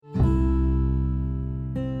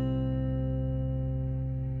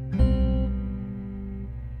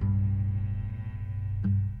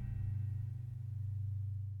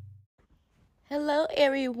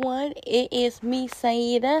everyone, it is me,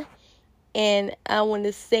 Saida, and I want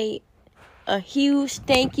to say a huge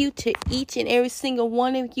thank you to each and every single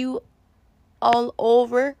one of you all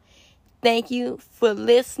over. Thank you for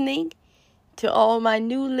listening. To all my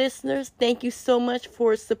new listeners, thank you so much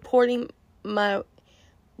for supporting my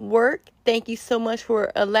work. Thank you so much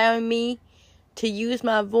for allowing me to use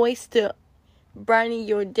my voice to brighten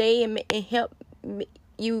your day and help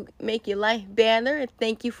you make your life better. And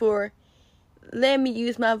thank you for letting me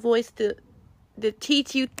use my voice to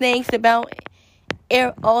teach you things about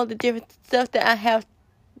all the different stuff that I have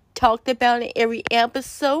talked about in every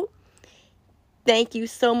episode. Thank you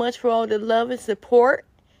so much for all the love and support.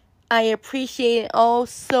 I appreciate it all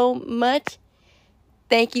so much.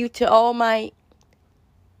 Thank you to all my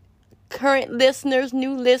current listeners,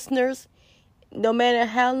 new listeners. No matter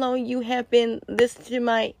how long you have been listening to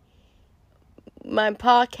my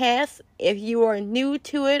podcast, if you are new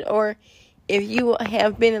to it or if you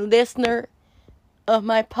have been a listener of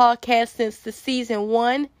my podcast since the season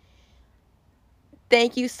 1,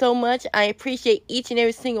 thank you so much. I appreciate each and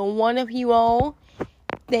every single one of you all.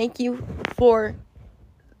 Thank you for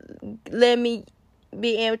letting me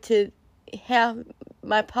be able to have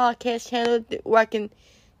my podcast channel where I can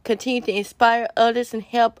continue to inspire others and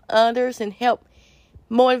help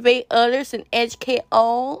motivate others and educate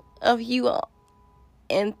all of you all.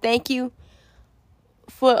 And thank you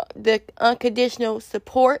for the unconditional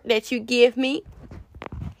support that you give me.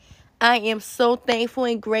 I am so thankful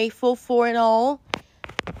and grateful for it all.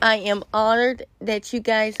 I am honored that you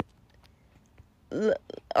guys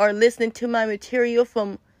are listening to my material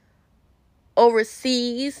from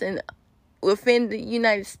overseas and within the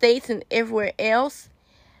United States and everywhere else.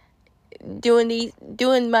 Doing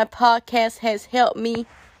my podcast has helped me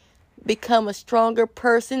become a stronger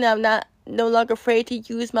person. I'm no longer afraid to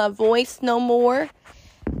use my voice no more.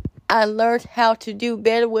 I learned how to do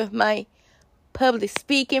better with my public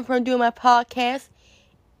speaking from doing my podcast.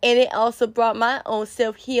 And it also brought my own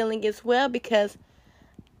self-healing as well, because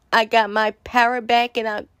I got my power back and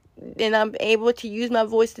I'm able to use my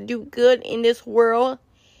voice to do good in this world.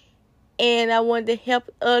 And I wanted to help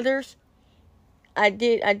others. I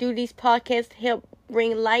do these podcasts to help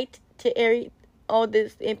bring light to all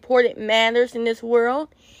these important matters in this world.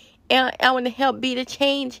 And I want to help be the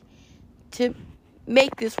change to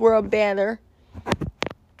make this world better.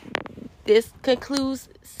 This concludes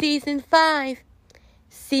season 5.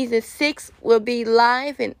 Season 6 will be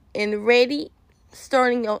live and ready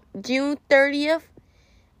starting on June 30th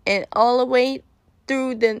and all the way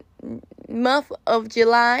through the month of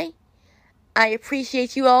July. I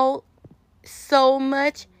appreciate you all so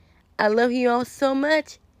much. I love you all so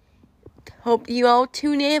much. Hope you all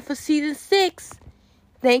tune in for season 6.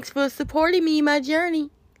 Thanks for supporting me in my journey.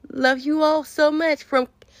 Love you all so much.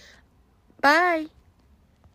 Bye.